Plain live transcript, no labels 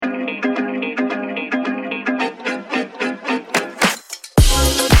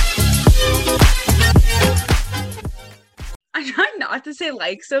to say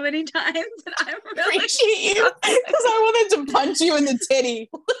like so many times, and I'm really appreciate you because I wanted to punch you in the titty.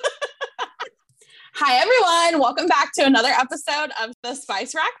 Hi, everyone. Welcome back to another episode of the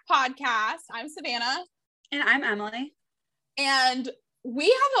Spice Rack podcast. I'm Savannah. And I'm Emily. And we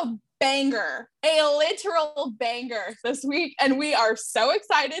have a banger, a literal banger this week, and we are so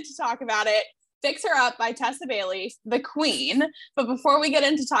excited to talk about it. Fix Her Up by Tessa Bailey, the queen. But before we get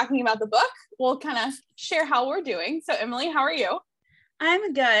into talking about the book, we'll kind of share how we're doing. So Emily, how are you?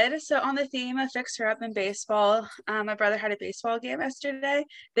 I'm good. So on the theme of Fix Her Up in baseball, my brother had a baseball game yesterday.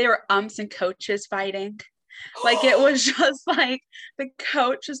 They were umps and coaches fighting. Like it was just like the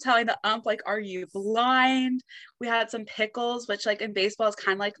coach was telling the ump, like, are you blind? We had some pickles, which like in baseball is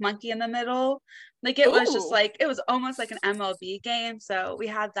kind of like monkey in the middle. Like it was just like, it was almost like an MLB game. So we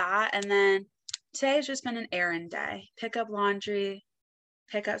had that. And then today has just been an errand day. Pick up laundry,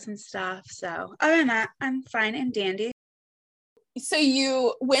 pick up some stuff. So other than that, I'm fine and dandy. So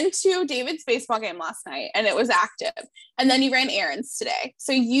you went to David's baseball game last night and it was active. And then you ran errands today.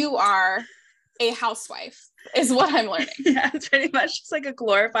 So you are a housewife is what I'm learning. Yeah, it's pretty much just like a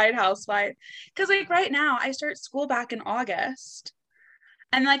glorified housewife. Because like right now I start school back in August.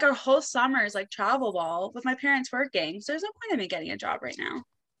 And like our whole summer is like travel ball with my parents working. So there's no point in me getting a job right now.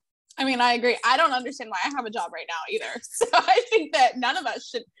 I mean, I agree. I don't understand why I have a job right now either. So I think that none of us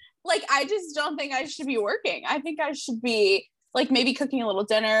should, like, I just don't think I should be working. I think I should be like maybe cooking a little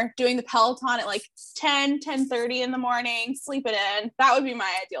dinner, doing the Peloton at like 10:30 in the morning, sleep it in. That would be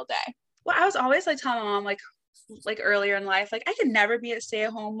my ideal day. Well, I was always like telling my mom, like earlier in life, like I could never be a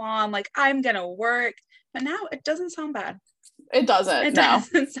stay-at-home mom. Like I'm going to work. But now it doesn't sound bad. It doesn't. It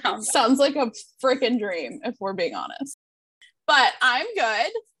doesn't sound bad. Sounds like a freaking dream if we're being honest. But I'm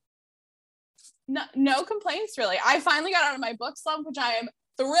good. No complaints, really. I finally got out of my book slump, which I am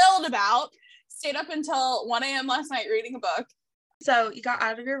thrilled about. Stayed up until 1 a.m. last night reading a book. So you got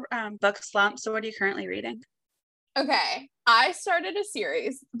out of your book slump. So what are you currently reading? Okay. I started a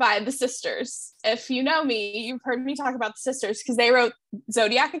series by the sisters. If you know me, you've heard me talk about the sisters because they wrote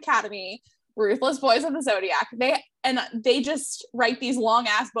Zodiac Academy, Ruthless Boys of the Zodiac. They just write these long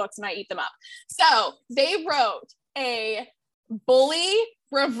ass books and I eat them up. So they wrote a bully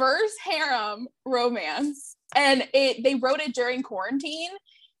reverse harem romance and they wrote it during quarantine.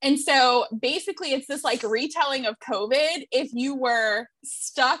 And so basically it's this like retelling of COVID if you were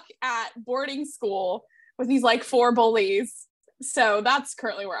stuck at boarding school with these like 4 bullies. So that's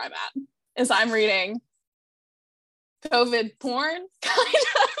currently where I'm at, is I'm reading COVID porn, kind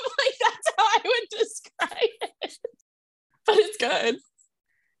of like that's how I would describe it. But it's good.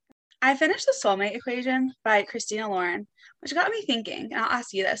 I finished The Soulmate Equation by Christina Lauren, which got me thinking, and I'll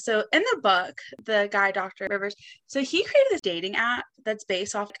ask you this. So in the book, the guy, Dr. Rivers, so he created this dating app that's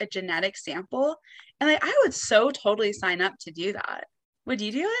based off a genetic sample. And like, I would so totally sign up to do that. Would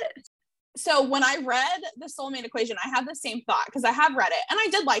you do it? So when I read The Soulmate Equation, I had the same thought because I have read it and I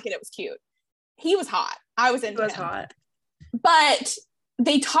did like it. It was cute. He was hot. I was into him. He was hot. But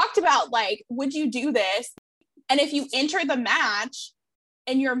they talked about like, would you do this? And if you enter the match,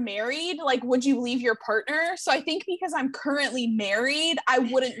 and you're married, like, would you leave your partner? So I think because I'm currently married, I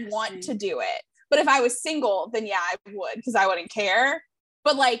wouldn't want to do it. But if I was single, then yeah, I would, because I wouldn't care.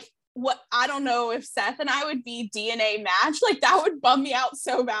 But like, I don't know if Seth and I would be DNA match. Like that would bum me out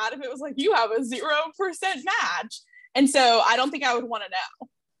so bad if it was like, you have a 0% match. And so I don't think I would want to know.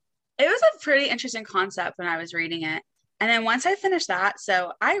 It was a pretty interesting concept when I was reading it. And then once I finished that,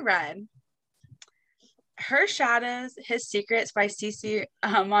 so I read Her Shadows, His Secrets by Cece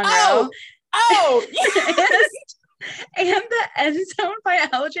Monroe. Oh yes. and The End Zone by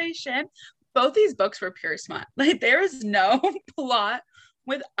LJ Shin. Both these books were pure smut. Like there is no plot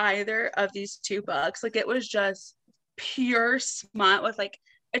with either of these 2 books. Like it was just pure smut with like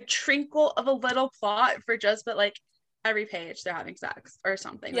a trinkle of a little plot for just, but like every page they're having sex or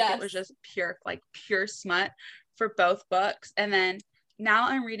something. Yes. Like it was just pure smut for both books. And then now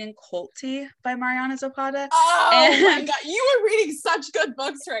I'm reading Culty by Mariana Zapata. Oh my God. You are reading such good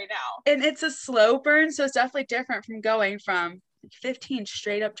books right now. And it's a slow burn. So it's definitely different from going from 15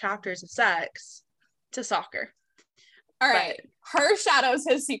 straight up chapters of sex to soccer. All right. Her Shadows,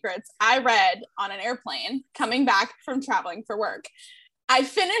 His Secrets. I read on an airplane coming back from traveling for work. I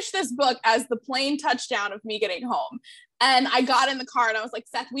finished this book as the plane touchdown of me getting home. And I got in the car and I was like,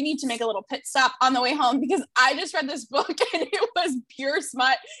 Seth, we need to make a little pit stop on the way home because I just read this book and it was pure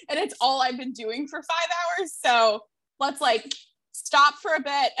smut and it's all I've been doing for 5 hours. So let's like stop for a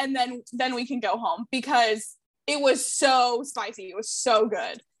bit and then we can go home because it was so spicy. It was so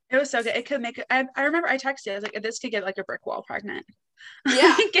good. It was so good. It could make, I remember I texted you, I was like, this could get like a brick wall pregnant.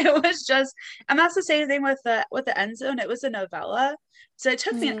 Yeah. Like, it was just, and that's the same thing with the End Zone. It was a novella, so it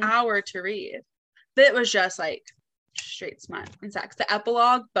took me an hour to read. But it was just like straight smut and sex. The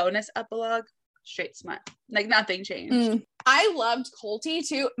epilogue, bonus epilogue, straight smut. Like, nothing changed. I loved Colty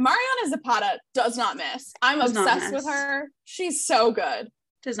too. Mariana Zapata does not miss. I'm Does not obsessed with miss. her. She's so good.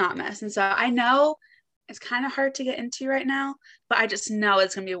 Does not miss. And so I know it's kind of hard to get into right now, but I just know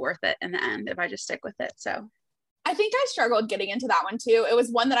it's going to be worth it in the end if I just stick with it. So I think I struggled getting into that one too. It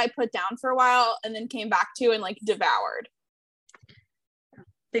was one that I put down for a while and then came back to and like devoured.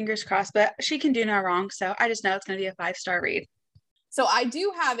 Fingers crossed, but she can do no wrong. So I just know it's going to be a 5-star read. So I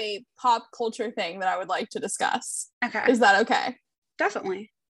do have a pop culture thing that I would like to discuss. Okay. Is that okay?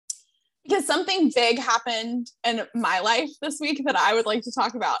 Definitely. Because something big happened in my life this week that I would like to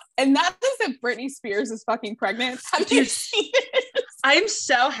talk about. And that is that Britney Spears is fucking pregnant. Have you seen it? I'm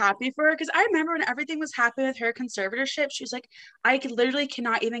so happy for her because I remember when everything was happening with her conservatorship, she was like, I literally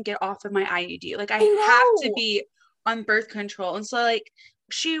cannot even get off of my IUD. Like, I have to be on birth control. And so, like,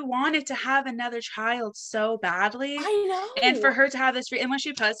 she wanted to have another child so badly. I know. And for her to have this, and when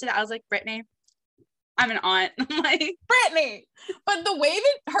she posted it, I was like, Britney, I'm an aunt. I'm like, Britney. But the way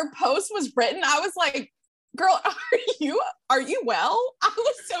that her post was written, I was like, girl, are you well? I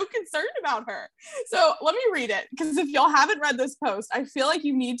was so concerned about her. So let me read it, because if y'all haven't read this post, I feel like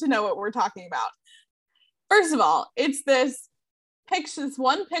you need to know what we're talking about. First of all, it's this picture, this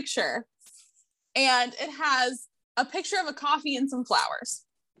one picture, and it has a picture of a coffee and some flowers.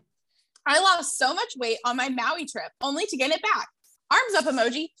 I lost so much weight on my Maui trip only to gain it back. Arms up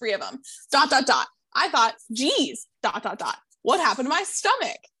emoji, 3 of them. ... I thought, geez, ... What happened to my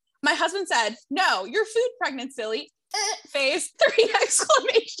stomach? My husband said, no, you're food pregnant, silly. Face, 3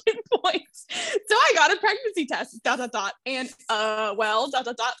 exclamation points. So I got a pregnancy test, ... And, well, ...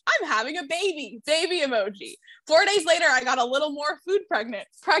 I'm having a baby emoji. 4 days later, I got a little more food pregnant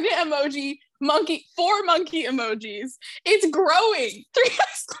emoji, monkey, 4 monkey emojis. It's growing, 3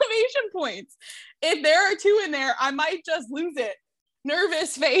 exclamation points. If there are 2 in there, I might just lose it.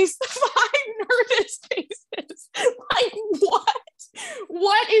 Nervous face, 5 nervous faces. Like,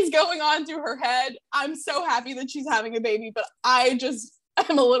 what is going on through her head? I'm so happy that she's having a baby, but I just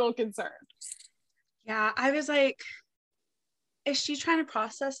am a little concerned. Yeah, I was like, is she trying to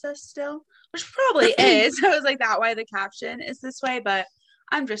process this still? Which probably is. I was like, that why the caption is this way, but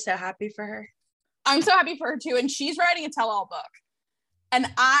I'm just so happy for her. I'm so happy for her too. And she's writing a tell-all book. And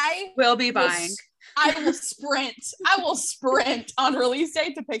I will be buying. I will sprint on release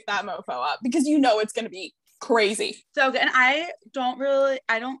day to pick that mofo up, because you know it's going to be crazy. So good. And I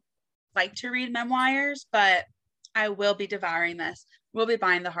don't like to read memoirs, but I will be devouring this. We'll be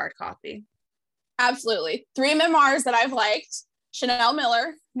buying the hard copy. Absolutely. 3 memoirs that I've liked. Chanel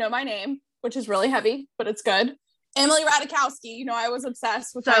Miller, Know My Name, which is really heavy, but it's good. Emily Ratajkowski, you know, I was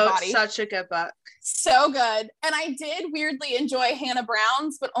obsessed with My Body. Such a good book. So good. And I did weirdly enjoy Hannah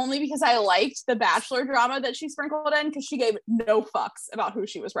Brown's, but only because I liked the Bachelor drama that she sprinkled in, because she gave no fucks about who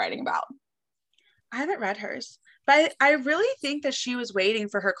she was writing about. I haven't read hers, but I really think that she was waiting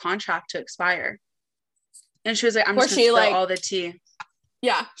for her contract to expire. And she was like, I'm just going to spill all the tea.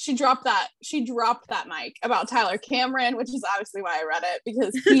 Yeah, she dropped that mic about Tyler Cameron, which is obviously why I read it,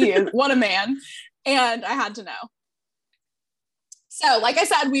 because he is what a man. And I had to know. So, like I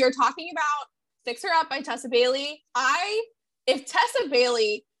said, we are talking about Fix Her Up by Tessa Bailey. If Tessa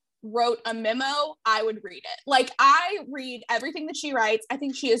Bailey wrote a memo, I would read it. Like, I read everything that she writes. I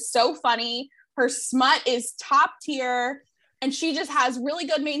think she is so funny. Her smut is top tier. And she just has really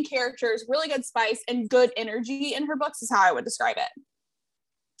good main characters, really good spice, and good energy in her books is how I would describe it.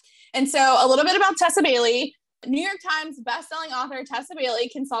 And so a little bit about Tessa Bailey. New York Times bestselling author Tessa Bailey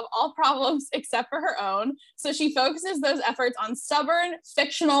can solve all problems except for her own. So she focuses those efforts on stubborn,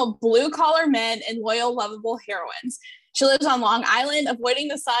 fictional, blue-collar men and loyal, lovable heroines. She lives on Long Island, avoiding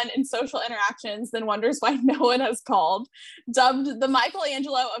the sun and social interactions, then wonders why no one has called. Dubbed the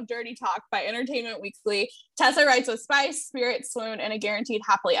Michelangelo of Dirty Talk by Entertainment Weekly, Tessa writes with spice, spirit, swoon, and a guaranteed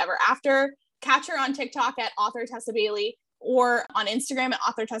happily ever after. Catch her on TikTok at author Tessa Bailey, or on Instagram at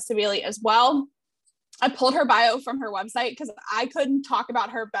author Tessa Bailey as well. I pulled her bio from her website because I couldn't talk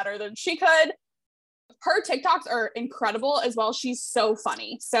about her better than she could. Her TikToks are incredible as well. She's so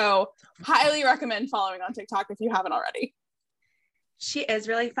funny. So highly recommend following on TikTok if you haven't already. She is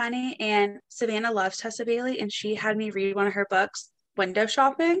really funny, and Savannah loves Tessa Bailey, and she had me read one of her books, Window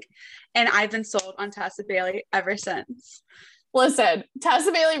Shopping, and I've been sold on Tessa Bailey ever since. Listen,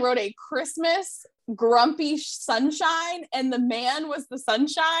 Tessa Bailey wrote a Christmas grumpy sunshine, and the man was the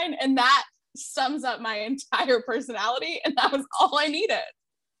sunshine, and that sums up my entire personality, and that was all I needed.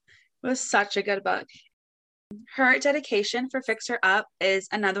 It was such a good book. Her dedication for Fix Her Up is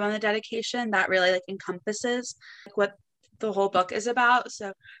another one of the dedication that really like encompasses like what the whole book is about.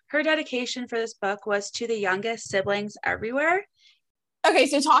 So her dedication for this book was to the youngest siblings everywhere. Okay,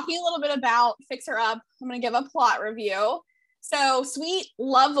 so talking a little bit about Fix Her Up, I'm going to give a plot review. So sweet,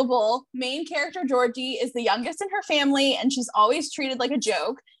 lovable main character Georgie is the youngest in her family, and she's always treated like a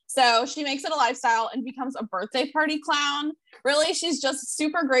joke. So she makes it a lifestyle and becomes a birthday party clown. Really, she's just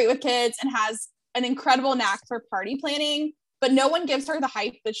super great with kids and has an incredible knack for party planning, but no one gives her the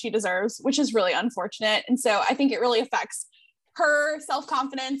hype that she deserves, which is really unfortunate. And so I think it really affects her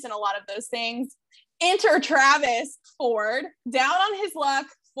self-confidence and a lot of those things. Enter Travis Ford, down on his luck,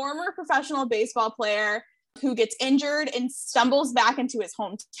 former professional baseball player who gets injured and stumbles back into his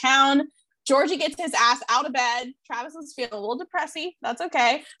hometown. Georgie gets his ass out of bed. Travis is feeling a little depressy. That's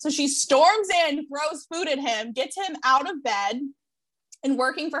okay. So she storms in, throws food at him, gets him out of bed and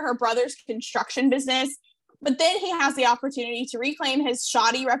working for her brother's construction business. But then he has the opportunity to reclaim his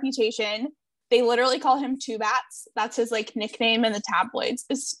shoddy reputation. They literally call him Two Bats. That's his like nickname in the tabloids,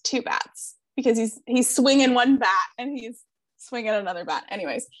 is Two Bats, because he's swinging one bat and he's swinging another bat.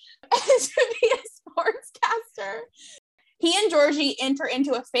 Anyways, to be a sportscaster, he and Georgie enter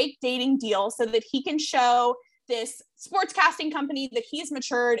into a fake dating deal so that he can show this sportscasting company that he's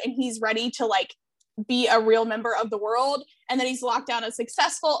matured and he's ready to like be a real member of the world, and that he's locked down a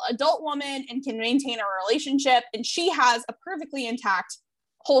successful adult woman and can maintain a relationship, and she has a perfectly intact,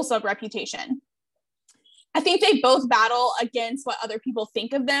 wholesome reputation. I think they both battle against what other people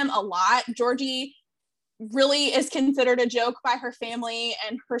think of them a lot. Georgie really is considered a joke by her family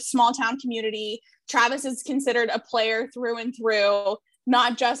and her small town community. Travis is considered a player through and through,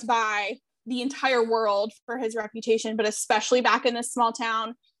 not just by the entire world for his reputation, but especially back in this small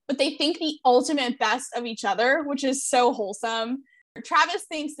town. But they think the ultimate best of each other, which is so wholesome. Travis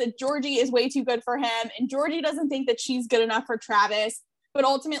thinks that Georgie is way too good for him, and Georgie doesn't think that she's good enough for Travis, but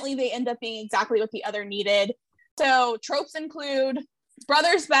ultimately they end up being exactly what the other needed. So tropes include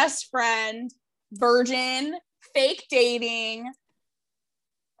brother's best friend, virgin, fake dating.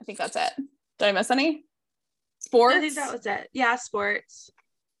 I think that's it. Did I miss any? Sports? I think that was it. Yeah, sports.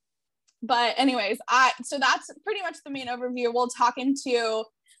 But anyways, so that's pretty much the main overview. We'll talk into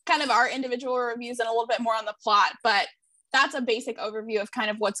kind of our individual reviews and a little bit more on the plot, but that's a basic overview of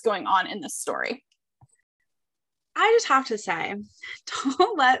kind of what's going on in this story. I just have to say,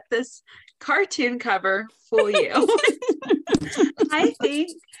 don't let this cartoon cover fool you. I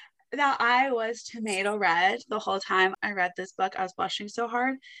think that I was tomato red the whole time I read this book. I was blushing so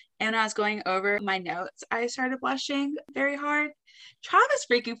hard. And when I was going over my notes, I started blushing very hard. Travis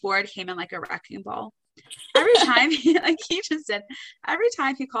freaking Ford came in like a wrecking ball. Every time he just said, every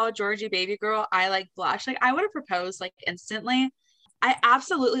time he called Georgie baby girl, I like blushed. Like I would have proposed like instantly. I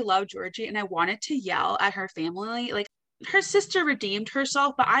absolutely love Georgie and I wanted to yell at her family. Like her sister redeemed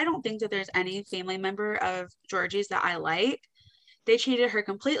herself, but I don't think that there's any family member of Georgie's that I like. They treated her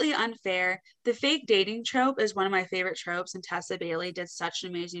completely unfair. The fake dating trope is one of my favorite tropes, and Tessa Bailey did such an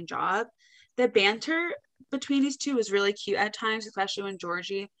amazing job. The banter between these two was really cute at times, especially when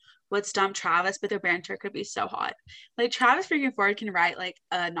Georgie would stump Travis, but their banter could be so hot. Like Travis freaking Ford can write like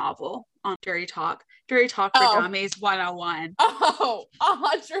a novel on Dirty Talk for Dummies 101. Oh,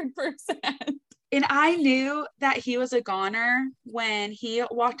 100%. And I knew that he was a goner when he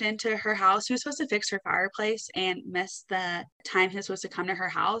walked into her house. He was supposed to fix her fireplace and missed the time he was supposed to come to her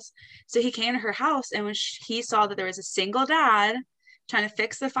house. So he came to her house, and when he saw that there was a single dad trying to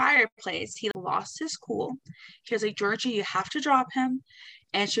fix the fireplace, he lost his cool. He was like, Georgie, you have to drop him.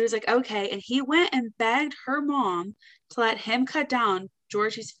 And she was like, okay. And he went and begged her mom to let him cut down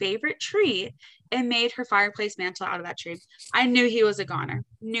Georgie's favorite tree and made her fireplace mantle out of that tree. I knew he was a goner.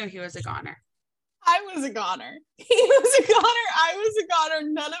 I was a goner. He was a goner. I was a goner.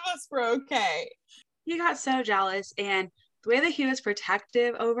 None of us were okay. He got so jealous. And the way that he was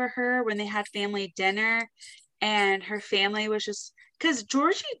protective over her when they had family dinner, and her family was just, because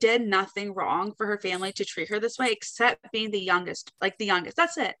Georgie did nothing wrong for her family to treat her this way, except being the youngest.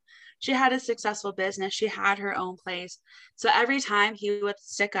 That's it. She had a successful business. She had her own place. So every time he would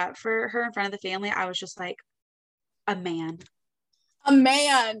stick up for her in front of the family, I was just like, a man. A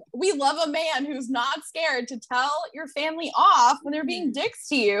man. We love a man who's not scared to tell your family off when they're being dicks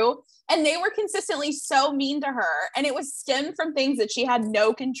to you. And they were consistently so mean to her. And it was stemmed from things that she had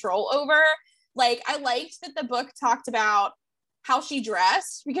no control over. Like, I liked that the book talked about how she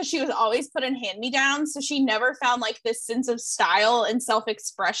dressed, because she was always put in hand-me-downs. So she never found like this sense of style and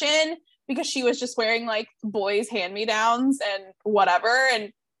self-expression, because she was just wearing like boys' hand-me-downs and whatever.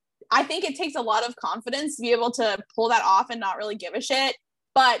 And I think it takes a lot of confidence to be able to pull that off and not really give a shit.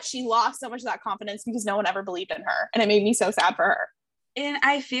 but she lost so much of that confidence because no one ever believed in her. And it made me so sad for her. And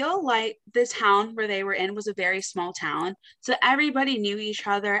I feel like the town where they were in was a very small town. So everybody knew each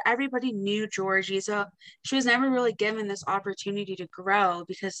other. Everybody knew Georgie. So she was never really given this opportunity to grow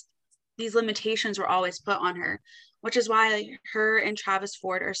because these limitations were always put on her, which is why like, her and Travis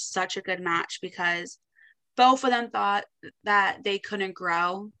Ford are such a good match because both of them thought that they couldn't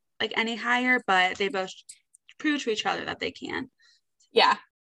grow like any higher, but they both prove to each other that they can. Yeah.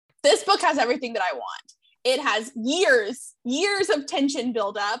 This book has everything that I want. It has years of tension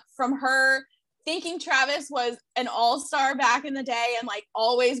build up from her thinking Travis was an all-star back in the day and like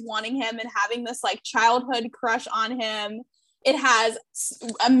always wanting him and having this like childhood crush on him. It has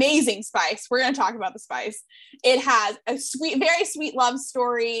amazing spice. We're going to talk about the spice. It has a sweet, very sweet love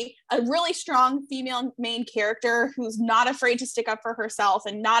story, a really strong female main character who's not afraid to stick up for herself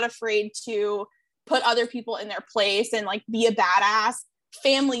and not afraid to put other people in their place and like be a badass.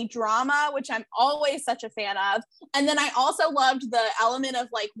 Family drama, which I'm always such a fan of. And then I also loved the element of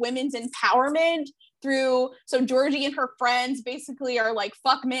like women's empowerment through, so Georgie and her friends basically are like,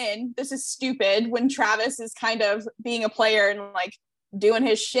 fuck men, this is stupid, when Travis is kind of being a player and like doing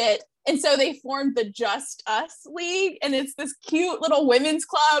his shit. And so they formed the Just Us League, and it's this cute little women's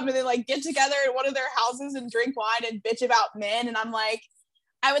club, and they like get together in one of their houses and drink wine and bitch about men. And I'm like,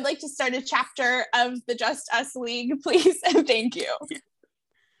 I would like to start a chapter of the Just Us League, please, and thank you.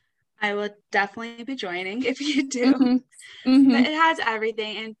 I will definitely be joining if you do. But it has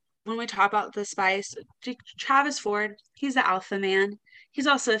everything. And when we talk about the spice, Travis Ford, he's the alpha man. He's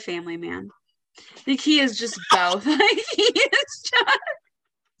also a family man. Like he is just both. Like he is just.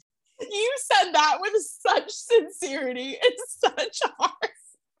 You said that with such sincerity. It's such heart.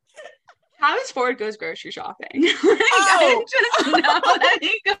 Travis Ford goes grocery shopping. I just know that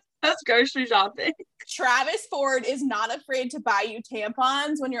he goes grocery shopping. Travis Ford is not afraid to buy you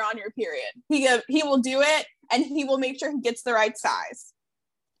tampons when you're on your period. He will do it, and he will make sure he gets the right size.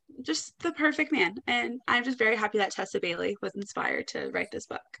 Just the perfect man. And I'm just very happy that Tessa Bailey was inspired to write this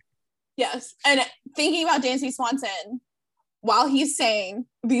book. Yes. And thinking about Dancy Swanson, while he's saying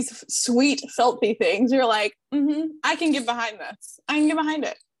these sweet, filthy things, you're like, I can get behind this. I can get behind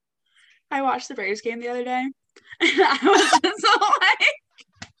it. I watched the Braves game the other day, and I was just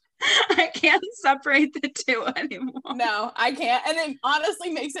like, I can't separate the two anymore. No, I can't. And it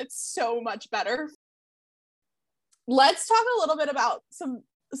honestly makes it so much better. Let's talk a little bit about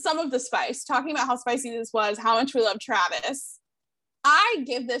some of the spice, talking about how spicy this was, how much we love Travis. I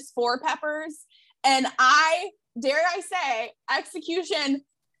give this 4 peppers, and dare I say, execution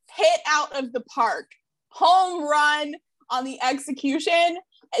hit out of the park. Home run on the execution.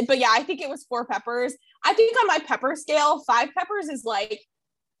 But yeah, I think it was 4 peppers. I think on my pepper scale, 5 peppers is like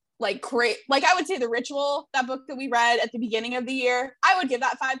great. Like I would say The Ritual, that book that we read at the beginning of the year, I would give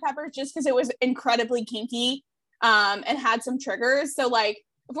that 5 peppers just because it was incredibly kinky and had some triggers. So like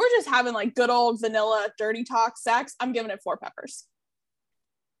if we're just having like good old vanilla dirty talk sex, I'm giving it 4 peppers.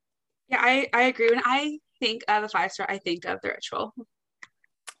 Yeah, I agree. When I think of a 5-star, I think of The Ritual.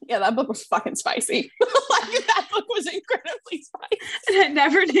 Yeah, that book was fucking spicy. Like, that book was incredibly spicy. And I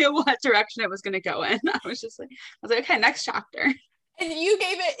never knew what direction it was going to go in. I was like, okay, next chapter. And you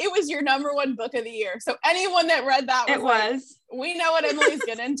gave it was your number 1 book of the year. So anyone that read that was, like, we know what Emily's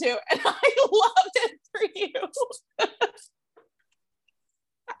getting into. And I loved it for you.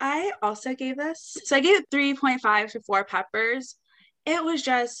 I also gave this. So I gave it 3.5 to 4 peppers. It was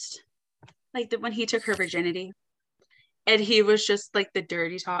just like when he took her virginity. And he was just like the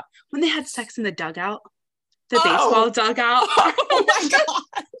dirty talk. When they had sex in the dugout. The baseball dugout. Oh my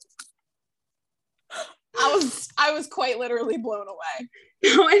God. I was quite literally blown away.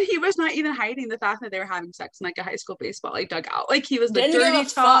 No, and he was not even hiding the fact that they were having sex in like a high school baseball like dugout. Like he was the dirty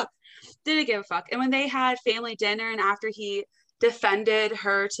talk. Didn't give a fuck. And when they had family dinner and after he defended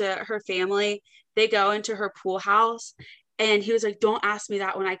her to her family, they go into her pool house and he was like, don't ask me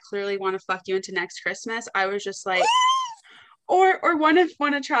that when I clearly want to fuck you into next Christmas. I was just like, or one of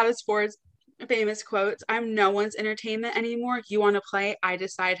Travis Ford's famous quotes, I'm no one's entertainment anymore. You want to play, I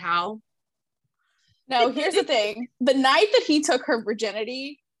decide how. No, here's the thing. The night that he took her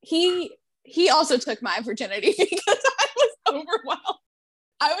virginity, he also took my virginity because I was overwhelmed.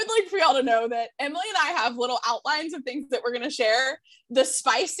 I would like for y'all to know that Emily and I have little outlines of things that we're going to share. The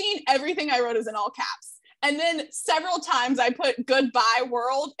spice scene, everything I wrote is in all caps. And then several times I put goodbye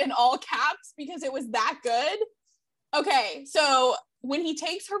world in all caps because it was that good. Okay, so when he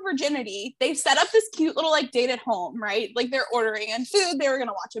takes her virginity, they set up this cute little like date at home, right? Like they're ordering in food. They were going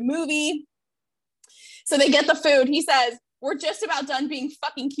to watch a movie. So they get the food. He says, we're just about done being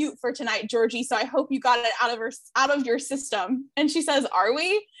fucking cute for tonight, Georgie. So I hope you got it out of your system. And she says, are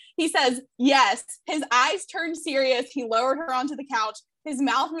we? He says, yes. His eyes turned serious. He lowered her onto the couch, his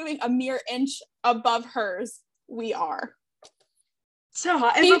mouth moving a mere inch above hers. We are. So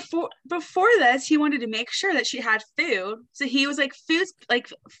hot. And before this, he wanted to make sure that she had food. So he was like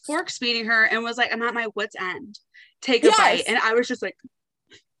fork speeding her and was like, I'm at my wit's end. Take a bite. And I was just like.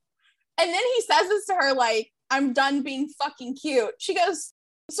 And then he says this to her like, I'm done being fucking cute. She goes,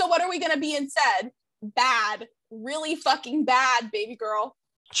 so what are we going to be instead? Bad. Really fucking bad, baby girl.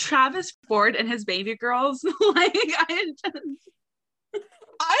 Travis Ford and his baby girls. Like, I'm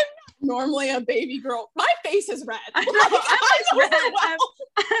not normally a baby girl. My face is red. I know, I'm red. I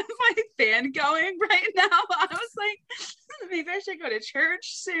have my fan going right now. I was like, maybe I should go to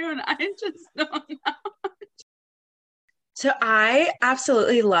church soon. I just don't know. So I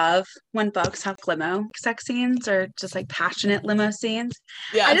absolutely love when books have limo sex scenes or just like passionate limo scenes.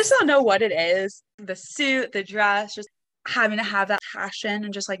 Yes. I just don't know what it is. The suit, the dress, just having to have that passion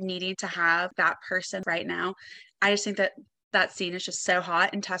and just like needing to have that person right now. I just think that scene is just so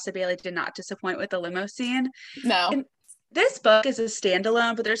hot, and Tessa Bailey did not disappoint with the limo scene. No. And this book is a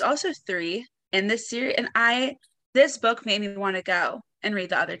standalone, but there's also 3 in this series. And this book made me want to go and read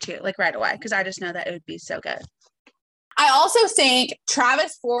the other 2 like right away, because I just know that it would be so good. I also think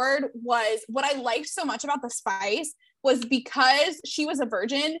Travis Ford was, what I liked so much about The Spice was because she was a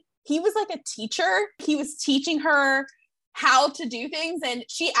virgin, he was like a teacher. He was teaching her how to do things. And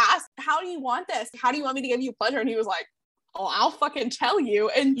she asked, how do you want this? How do you want me to give you pleasure? And he was like, oh, I'll fucking tell you.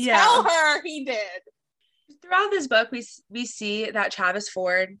 And tell her he did. Throughout this book, we see that Travis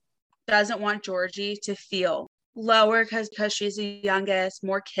Ford doesn't want Georgie to feel lower because she's the youngest,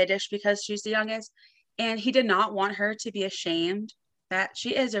 more kiddish because she's the youngest. And he did not want her to be ashamed that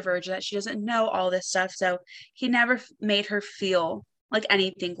she is a virgin, that she doesn't know all this stuff. So he never made her feel like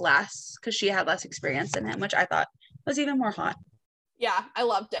anything less because she had less experience than him, which I thought was even more hot. Yeah, I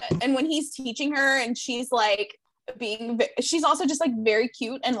loved it. And when he's teaching her and she's like she's also just like very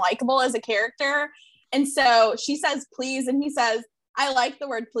cute and likable as a character. And so she says, please. And he says, I like the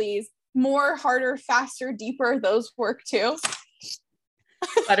word please. More, harder, faster, deeper. Those work too.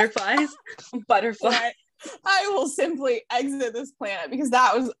 Butterflies. I will simply exit this planet because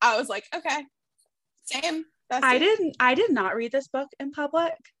I was like, okay, same. I did not read this book in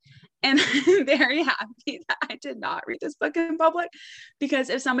public. And I'm very happy that I did not read this book in public,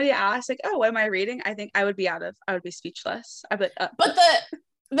 because if somebody asked like, oh, what am I reading? I think I would be speechless. I'd be like, But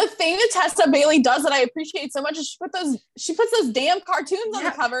the thing that Tessa Bailey does that I appreciate so much is she puts those damn cartoons on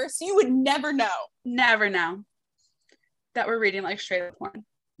the cover, so you would never know that we're reading like straight up porn.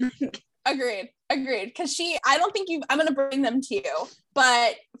 Agreed. Because I don't think I'm going to bring them to you,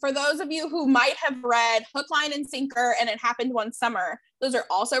 but for those of you who might have read Hook, Line, and Sinker and It Happened One Summer, those are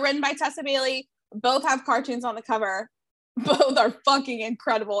also written by Tessa Bailey. Both have cartoons on the cover. Both are fucking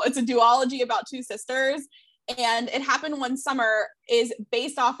incredible. It's a duology about 2 sisters, and It Happened One Summer is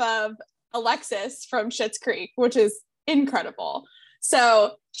based off of Alexis from Schitt's Creek, which is incredible.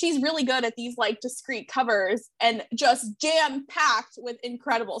 So she's really good at these like discreet covers and just jam-packed with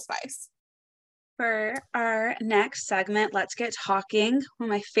incredible spice. For our next segment, let's get talking. One of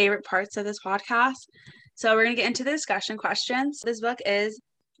my favorite parts of this podcast. So we're going to get into the discussion questions. This book is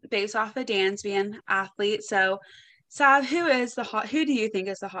based off of Dansby athlete. So Sav, who do you think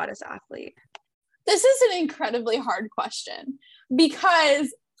is the hottest athlete? This is an incredibly hard question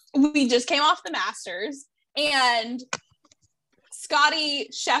because we just came off the Masters and Scotty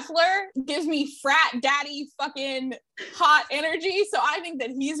Scheffler gives me frat daddy fucking hot energy. So I think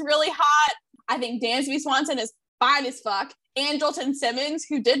that he's really hot. I think Dansby Swanson is fine as fuck. Andrelton Simmons,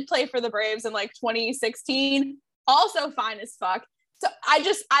 who did play for the Braves in like 2016, also fine as fuck. So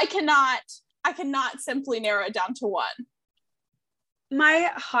I cannot simply narrow it down to one. My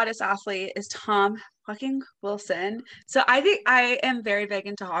hottest athlete is Tom fucking Wilson. So I think I am very big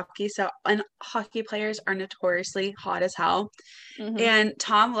into hockey. And hockey players are notoriously hot as hell. Mm-hmm. And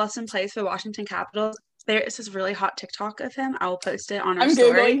Tom Wilson plays for the Washington Capitals. There is this really hot TikTok of him. I will post it on our story.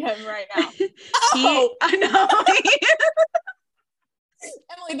 I'm Googling him right now. I know.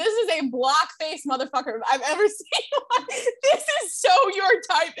 Emily, this is a block-faced motherfucker I've ever seen. This is so your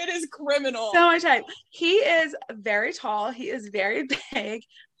type. It is criminal. So my type. He is very tall. He is very big.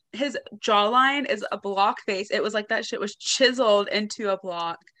 His jawline is a block face. It was like that shit was chiseled into a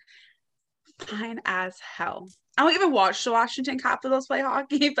block. Fine as hell. I don't even watch the Washington Capitals play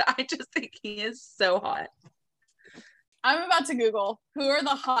hockey, but I just think he is so hot. I'm about to Google who are the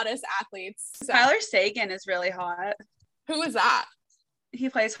hottest athletes. Tyler Sagan is really hot. Who is that? He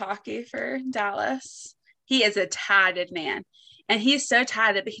plays hockey for Dallas. He is a tatted man. And he's so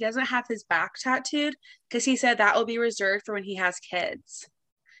tatted, but he doesn't have his back tattooed because he said that will be reserved for when he has kids.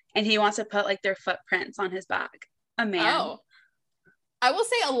 And he wants to put like their footprints on his back. A man. Oh, I will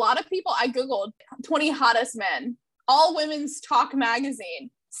say a lot of people, I Googled 20 hottest men, all women's talk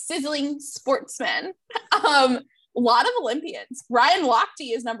magazine, sizzling sportsmen. A lot of Olympians. Ryan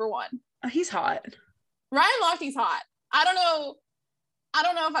Lochte is number one. Oh, he's hot. Ryan Lochte's hot. I don't know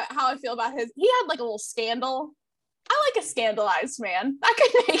how I feel about his. He had like a little scandal. I like a scandalized man. That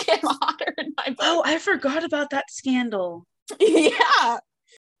could make him hotter in my book. Oh, I forgot about that scandal. Yeah.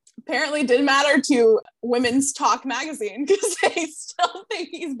 Apparently didn't matter to Women's Talk magazine because they still think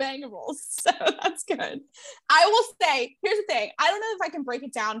he's bangable. So that's good. I will say, here's the thing. I don't know if I can break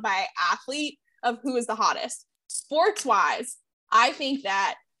it down by athlete of who is the hottest. Sports-wise, I think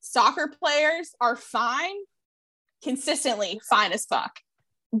that soccer players are fine, consistently fine as fuck.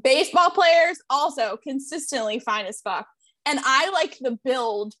 Baseball players also consistently fine as fuck. And I like the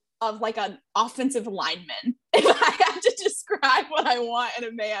build of like an offensive lineman. If I have to describe what I want in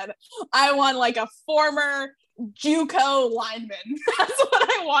a man, I want like a former JUCO lineman. That's what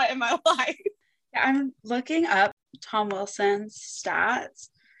I want in my life. Yeah, I'm looking up Tom Wilson's stats.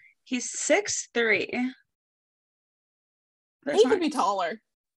 He's 6'3". He could be taller.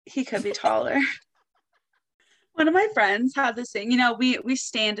 He could be taller. One of my friends had this thing, we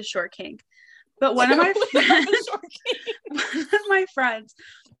stand a short king. But one of my friends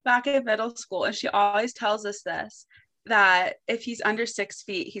back in middle school, and she always tells us this, that if he's under 6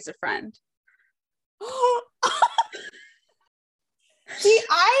 feet, he's a friend. See,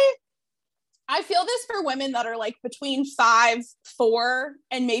 I feel this for women that are like between 5'4"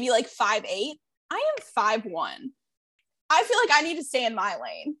 and maybe like 5'8". I am 5'1". I feel like I need to stay in my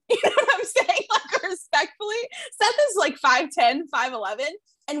lane. You know what I'm saying? Like, respectfully. Seth is like 5'10", 5'11",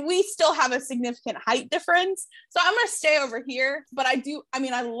 and we still have a significant height difference. So I'm going to stay over here. But I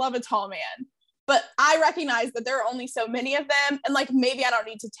love a tall man. But I recognize that there are only so many of them. And like, maybe I don't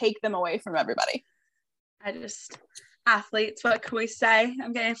need to take them away from everybody. Athletes, what can we say?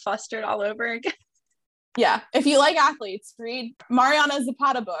 I'm getting flustered all over again. Yeah. If you like athletes, read Mariana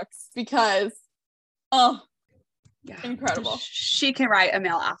Zapata books because, yeah, incredible. She can write a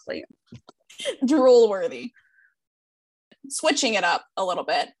male athlete. Drool worthy. Switching it up a little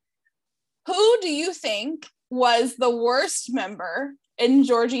bit. Who do you think was the worst member in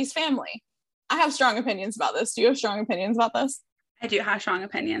Georgie's family? I have strong opinions about this. Do you have strong opinions about this? I do have strong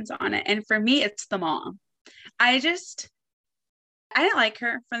opinions on it. And for me, it's the mom. I didn't like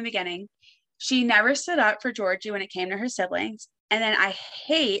her from the beginning. She never stood up for Georgie when it came to her siblings. And then I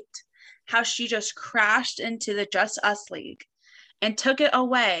hate how she just crashed into the Just Us League and took it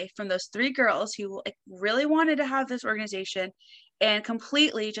away from those 3 girls who really wanted to have this organization and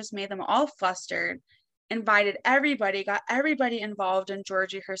completely just made them all flustered, invited everybody, got everybody involved in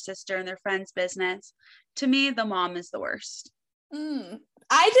Georgie, her sister, and their friends' business. To me, the mom is the worst.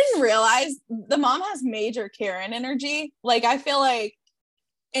 I didn't realize the mom has major Karen energy. Like, I feel like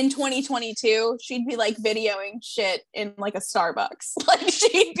in 2022, she'd be like videoing shit in like a Starbucks. Like,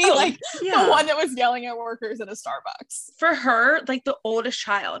 she'd be the one that was yelling at workers at a Starbucks. For her, like the oldest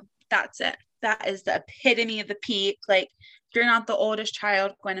child, that's it. That is the epitome of the peak. Like, if you're not the oldest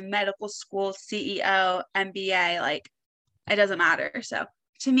child going to medical school, CEO, MBA, like, it doesn't matter. So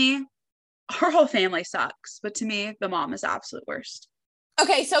to me, her whole family sucks. But to me, the mom is the absolute worst.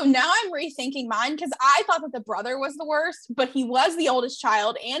 Okay, so now I'm rethinking mine because I thought that the brother was the worst, but he was the oldest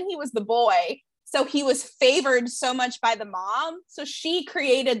child and he was the boy. So he was favored so much by the mom. So she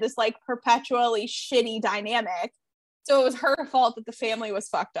created this like perpetually shitty dynamic. So it was her fault that the family was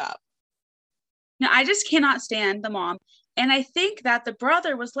fucked up. Now, I just cannot stand the mom. And I think that the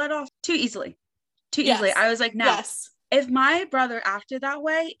brother was let off too easily. I was like, no. Yes. If my brother acted that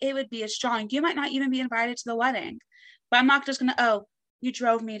way, it would be as strong. You might not even be invited to the wedding. But I'm not just going to, you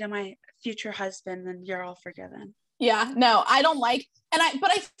drove me to my future husband and you're all forgiven. Yeah, no, I don't like,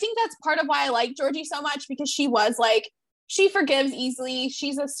 but I think that's part of why I like Georgie so much because she was like, she forgives easily.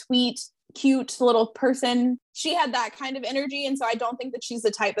 She's a sweet, cute little person. She had that kind of energy. And so I don't think that she's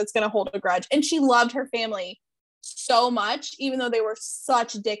the type that's going to hold a grudge. And she loved her family so much, even though they were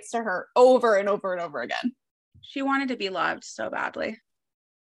such dicks to her over and over and over again. She wanted to be loved so badly.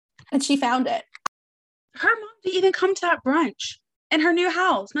 And she found it. Her mom didn't even come to that brunch. In her new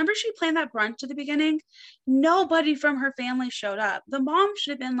house. Remember she planned that brunch at the beginning? Nobody from her family showed up. The mom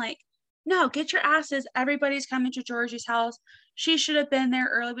should have been like, no, get your asses. Everybody's coming to Georgie's house. She should have been there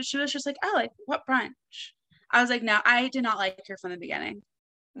early, but she was just like, what brunch? I was like, no, I did not like her from the beginning.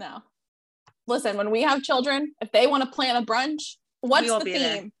 No. Listen, when we have children, if they want to plan a brunch, what's the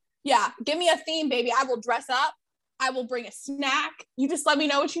theme? Yeah, give me a theme, baby. I will dress up. I will bring a snack. You just let me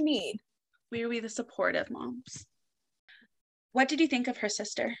know what you need. We were the supportive moms. What did you think of her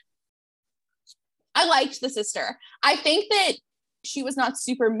sister? I liked the sister. I think that she was not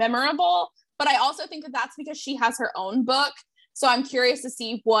super memorable, but I also think that that's because she has her own book. So I'm curious to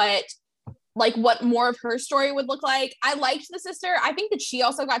see what more of her story would look like. I liked the sister. I think that she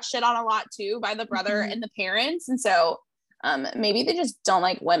also got shit on a lot too by the brother and the parents. And so maybe they just don't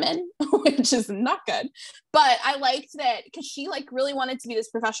like women, which is not good. But I liked that because she like really wanted to be this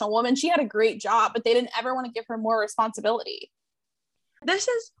professional woman. She had a great job, but they didn't ever want to give her more responsibility. This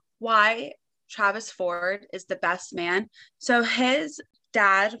is why Travis Ford is the best man. So his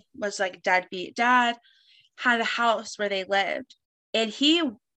dad was like deadbeat dad, had a house where they lived, and he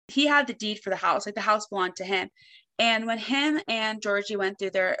had the deed for the house. Like the house belonged to him. And when him and Georgie went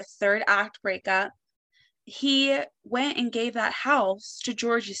through their third act breakup, he went and gave that house to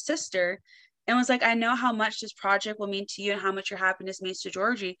Georgie's sister and was like, I know how much this project will mean to you and how much your happiness means to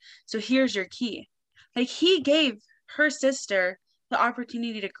Georgie. So here's your key. Like he gave her sister the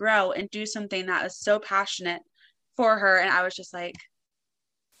opportunity to grow and do something that is so passionate for her. And I was just like,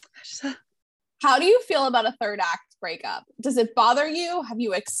 how do you feel about a third act breakup? Does it bother you? Have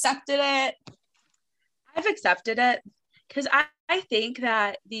you accepted it? I've accepted it because I think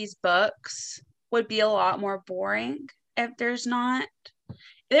that these books would be a lot more boring if there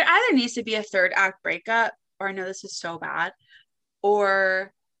either needs to be a third act breakup, or I know this is so bad,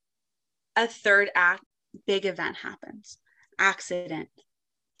 or a third act big event happens, accident,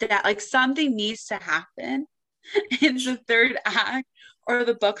 that like something needs to happen in the third act or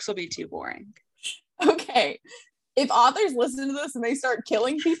the books will be too boring. Okay. If authors listen to this and they start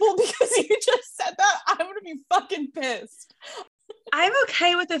killing people because you just said that, I'm going to be fucking pissed. I'm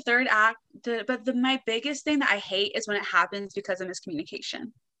okay with the third act, but my biggest thing that I hate is when it happens because of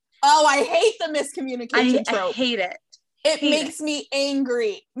miscommunication. Oh, I hate the miscommunication trope. I hate it. It makes me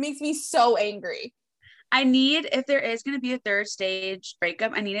angry. It makes me so angry. If there is going to be a third stage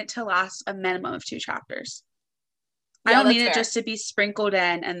breakup, I need it to last a minimum of 2 chapters. Yeah, I don't need it just to be sprinkled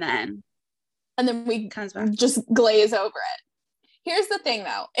in and then we just glaze over it. Here's the thing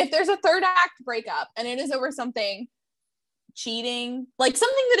though. If there's a third act breakup and it is over something cheating, like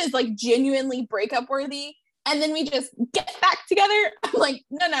something that is like genuinely breakup worthy, and then we just get back together, I'm like,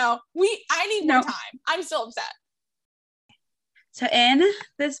 no, I need more time. I'm still upset. So in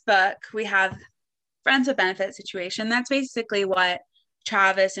this book, we have friends with benefit situation. That's basically what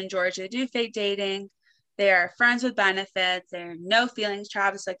Travis and Georgia do, fake dating. They are friends with benefits. There are no feelings.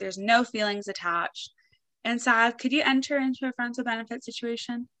 Travis, like there's no feelings attached. And Sav, could you enter into a friends with benefit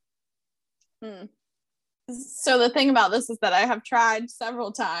situation? So the thing about this is that I have tried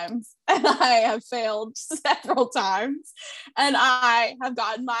several times and I have failed several times. And I have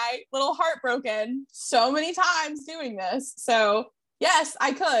gotten my little heart broken so many times doing this. So yes,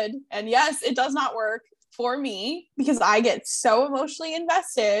 I could. And yes, it does not work for me because I get so emotionally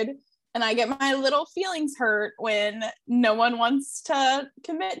invested and I get my little feelings hurt when no one wants to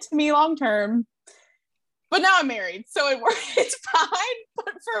commit to me long term. But now I'm married, so it's fine. But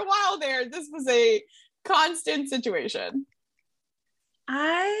for a while there, this was a constant situation.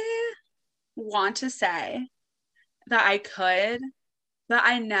 I want to say that I could, but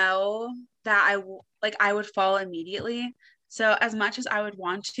I know that I would fall immediately. So as much as I would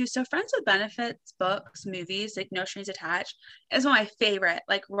want to, so Friends with Benefits, books, movies, like No Strings Attached, is one of my favorite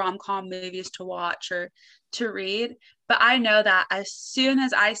like rom-com movies to watch or to read. But I know that as soon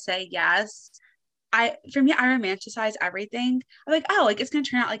as I say yes, I romanticize everything. I'm like, oh, like it's gonna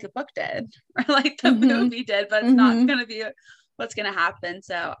turn out like the book did or like the movie did, but it's not gonna be what's gonna happen.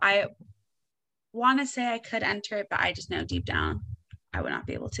 So I want to say I could enter it, but I just know deep down I would not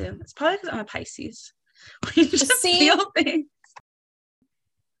be able to. It's probably because I'm a Pisces. We just feel things.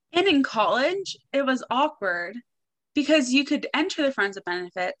 And in college, it was awkward because you could enter the friends with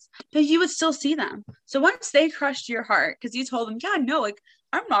benefits, but you would still see them. So once they crushed your heart, because you told them, yeah, no, like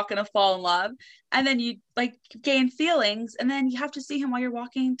I'm not going to fall in love. And then you like gain feelings and then you have to see him while you're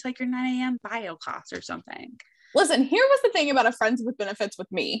walking to like your 9 a.m. bio class or something. Listen, here was the thing about a friends with benefits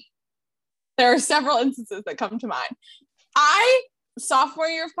with me. There are several instances that come to mind. Sophomore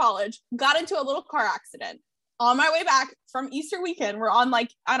year of college, got into a little car accident on my way back from Easter weekend. We're on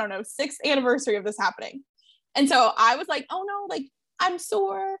like, I don't know, 6th anniversary of this happening. And so I was like, oh no, like I'm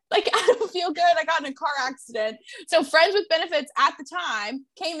sore. Like I don't feel good. I got in a car accident. So friends with benefits at the time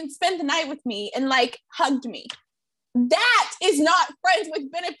came and spent the night with me and like hugged me. That is not friends with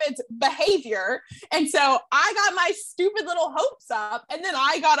benefits behavior. And so I got my stupid little hopes up and then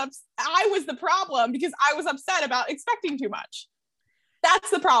I was the problem because I was upset about expecting too much. That's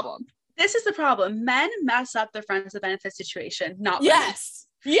the problem. This is the problem. Men mess up their friends with benefits situation, not women.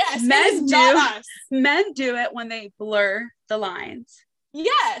 Yes, men do. Not us. Men do it when they blur the lines.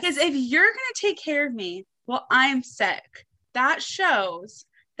 Yes. Because if you're going to take care of me while I'm sick, that shows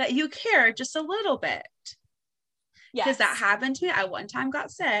that you care just a little bit. Because that happened to me. I one time got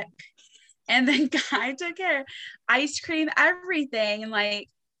sick and then guy took care, ice cream, everything. And like,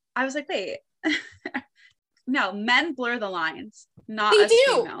 I was like, wait, no, men blur the lines, not us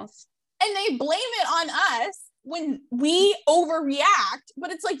females. And they blame it on us when we overreact,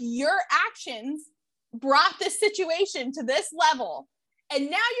 but it's like your actions brought this situation to this level. And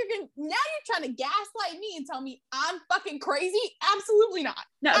now you're trying to gaslight me and tell me I'm fucking crazy? Absolutely not.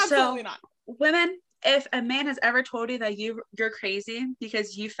 No, absolutely not. Women, if a man has ever told you that you're crazy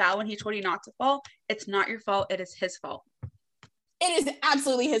because you fell when he told you not to fall, it's not your fault. It is his fault. It is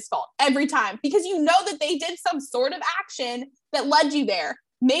absolutely his fault every time, because you know that they did some sort of action that led you there.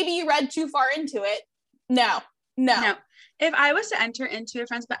 Maybe you read too far into it. No. If I was to enter into a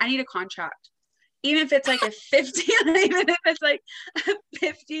friend's, but I need a contract. Even if it's like a 50, even if it's like a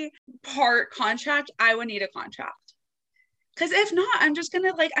 50-part contract, I would need a contract. Because if not,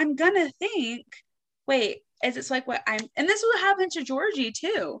 I'm gonna think, wait, is this like what I'm, and this is what happened to Georgie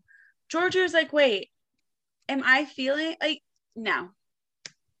too. Georgie was like, wait, am I feeling like, no.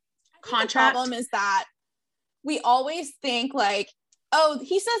 Contract. The problem is that we always think like, oh,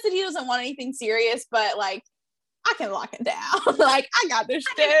 he says that he doesn't want anything serious, but like, I can lock it down. Like, I got this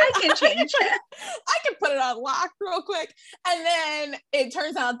shit. I can change it. I can put it on lock real quick. And then it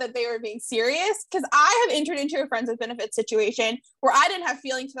turns out that they were being serious, because I have entered into a friends with benefits situation where I didn't have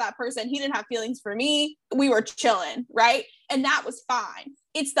feelings for that person. He didn't have feelings for me. We were chilling, right? And that was fine.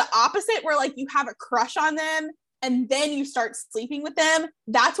 It's the opposite where like you have a crush on them and then you start sleeping with them.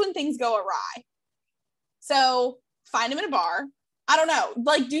 That's when things go awry. So find him in a bar. I don't know,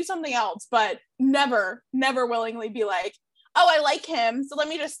 like do something else, but never willingly be like, oh, I like him, so let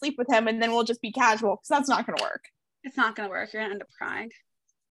me just sleep with him and then we'll just be casual, because that's not going to work. It's not going to work. You're going to end up crying.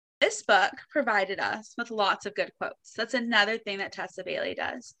 This book provided us with lots of good quotes. That's another thing that Tessa Bailey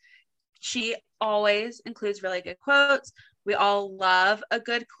does. She always includes really good quotes. We all love a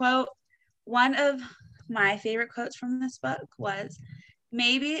good quote. One of my favorite quotes from this book was,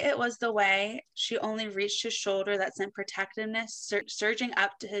 maybe it was the way she only reached his shoulder that sent protectiveness surging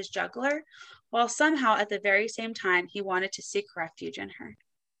up to his jugular, while somehow at the very same time he wanted to seek refuge in her.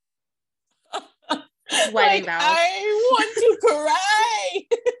 Wedding vows. I want to cry.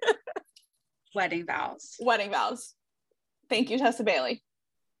 Wedding vows. Wedding vows. Thank you, Tessa Bailey.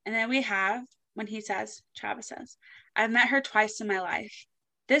 And then we have when Travis says, I've met her twice in my life.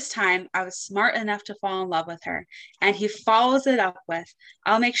 This time, I was smart enough to fall in love with her. And he follows it up with,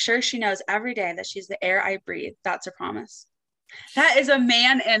 I'll make sure she knows every day that she's the air I breathe. That's a promise. That is a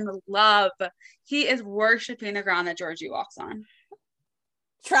man in love. He is worshiping the ground that Georgie walks on.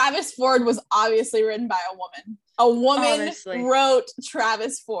 Travis Ford was obviously written by a woman. A woman wrote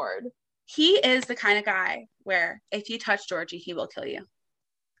Travis Ford. He is the kind of guy where if you touch Georgie, he will kill you.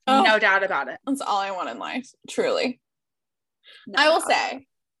 Oh, no doubt about it. That's all I want in life, truly. I will say,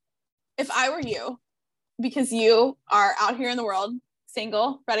 if I were you, because you are out here in the world,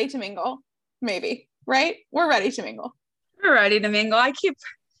 single, ready to mingle, maybe, right? We're ready to mingle. We're ready to mingle.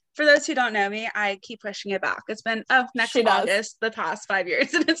 For those who don't know me, I keep pushing it back. It's been, next August, the past 5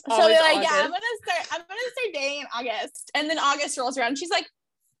 years. And it's always so like, August. Yeah, I'm gonna start dating in August. And then August rolls around. And she's like,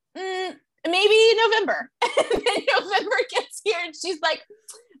 maybe November. And then November gets here and she's like,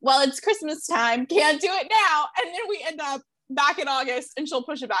 well, it's Christmas time. Can't do it now. And then we end up back in August and she'll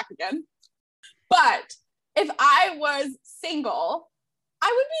push it back again. But if I was single,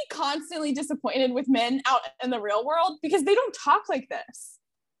 I would be constantly disappointed with men out in the real world because they don't talk like this.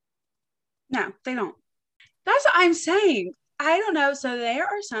 No, they don't. That's what I'm saying. I don't know. So there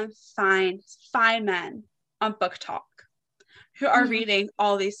are some fine men on Book Talk who are reading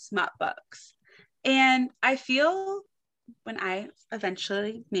all these smut books. And I feel when I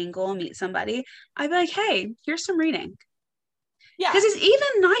eventually mingle and meet somebody, I'd be like, hey, here's some reading. Yeah. Because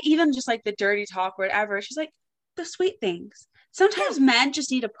it's not even just like the dirty talk or whatever. It's just like the sweet things. Sometimes men just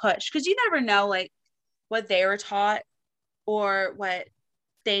need a push because you never know like what they were taught or what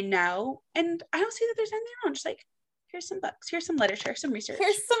they know. And I don't see that there's anything wrong. Just like, here's some books, here's some literature, some research.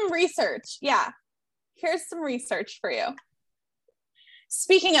 Here's some research. Yeah. Here's some research for you.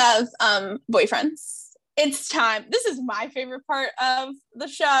 Speaking of boyfriends, it's time. This is my favorite part of the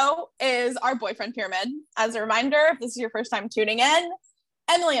show is our boyfriend pyramid. As a reminder, if this is your first time tuning in,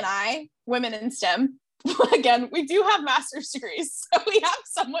 Emily and I, women in STEM, again, we do have master's degrees, so we have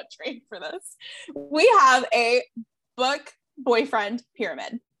somewhat trained for this. We have a book boyfriend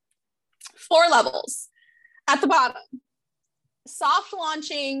pyramid. 4 levels. At the bottom, soft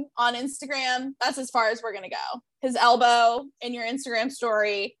launching on Instagram. That's as far as we're going to go. His elbow in your Instagram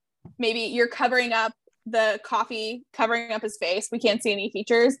story. Maybe you're covering up the coffee, covering up his face. We can't see any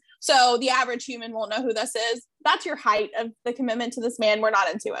features. So the average human won't know who this is. That's your height of the commitment to this man. We're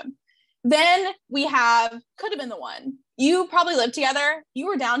not into him. Then we have, could have been the one. You probably lived together. You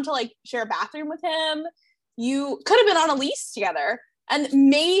were down to like share a bathroom with him. You could have been on a lease together and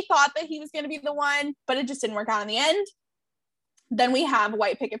maybe thought that he was going to be the one, but it just didn't work out in the end. Then we have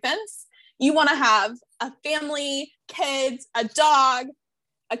white picket fence. You want to have a family, kids, a dog,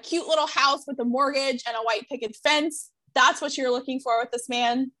 a cute little house with a mortgage and a white picket fence. That's what you're looking for with this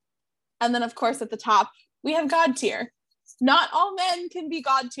man. And then, of course, at the top, we have God tier. Not all men can be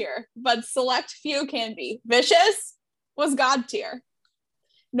God tier, but select few can be. Vicious was God tier.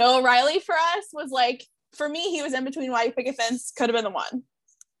 Noah Riley for us was like, for me, he was in between white picket fence, could have been the one.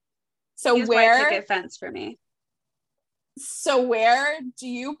 So where? White picket fence for me. So where do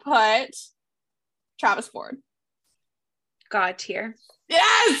you put Travis Ford? God tier.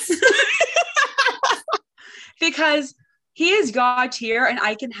 Yes! Because he is God tier and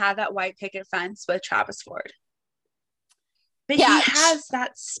I can have that white picket fence with Travis Ford. But yeah, he has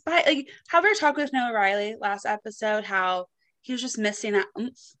that spite. Like, how we were talking with Noah Riley last episode, how he was just missing that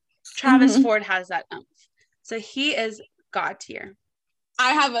oomph. Travis Ford has that oomph. So he is God tier.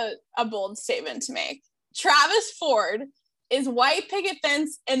 I have a bold statement to make. Travis Ford is white picket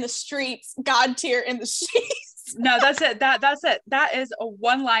fence in the streets, God tier in the streets. No, that's it. That's it. That is a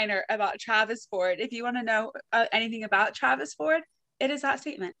one-liner about Travis Ford. If you want to know anything about Travis Ford, it is that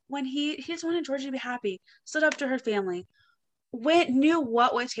statement. When he just wanted Georgia to be happy, stood up to her family, knew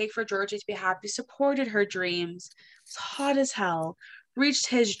what would take for Georgia to be happy, supported her dreams, was hot as hell, reached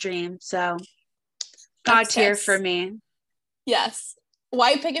his dream. So God tier for me. Yes.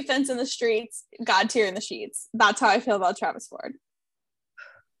 White picket fence in the streets, God tier in the sheets. That's how I feel about Travis Ford.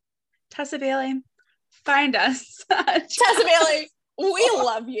 Tessa Bailey, find us. Tessa Bailey, we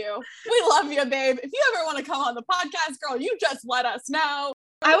love you. We love you, babe. If you ever want to come on the podcast, girl, you just let us know.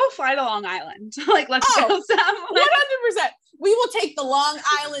 I will fly to Long Island. Like, let's go somewhere. 100%. We will take the Long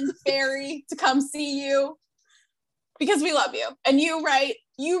Island ferry to come see you because we love you. And you write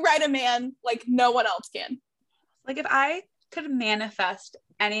a man like no one else can. Like, if I could manifest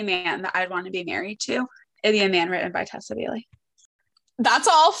any man that I'd want to be married to, it'd be a man written by Tessa Bailey. That's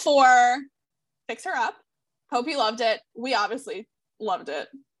all for Fix Her Up. Hope you loved it. We obviously loved it.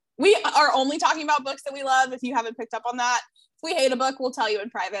 We are only talking about books that we love. If you haven't picked up on that, if we hate a book, we'll tell you in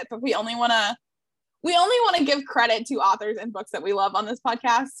private, but we only want to give credit to authors and books that we love on this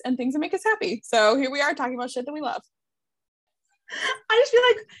podcast and things that make us happy. So here we are talking about shit that we love. I just feel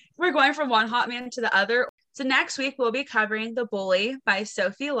like we're going from one hot man to the other. So next week we'll be covering The Bully by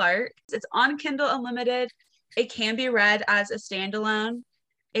Sophie Lark. It's on Kindle Unlimited. It can be read as a standalone.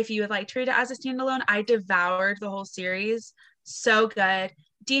 If you would like to read it as a standalone, I devoured the whole series. So good.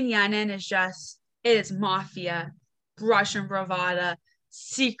 Dean Yenin it is mafia, Russian bravada,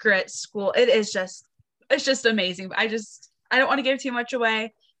 secret school. It's just amazing. I don't want to give too much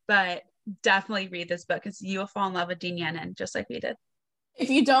away, but definitely read this book because you will fall in love with Dean Yenin just like we did. If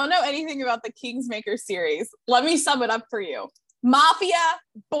you don't know anything about the Kingsmaker series, let me sum it up for you. Mafia,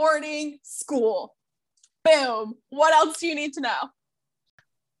 boarding, school. Boom. What else do you need to know?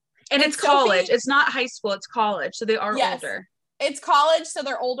 And it's college. It's not high school. It's college. So they are older. It's college. So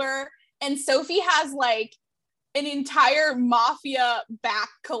they're older. And Sophie has like an entire mafia back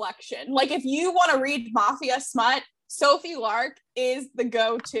collection. Like if you want to read mafia smut, Sophie Lark is the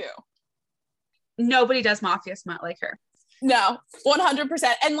go-to. Nobody does mafia smut like her. No,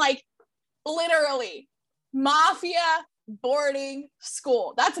 100%. And like literally mafia boarding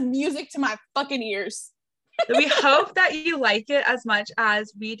school. That's music to my fucking ears. We hope that you like it as much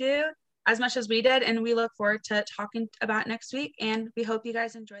as we did, and we look forward to talking about it next week. And we hope you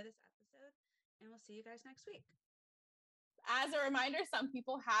guys enjoy this episode, and we'll see you guys next week. As a reminder, some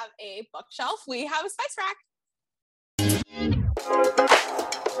people have a bookshelf. We have a spice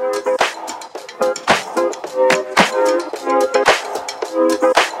rack.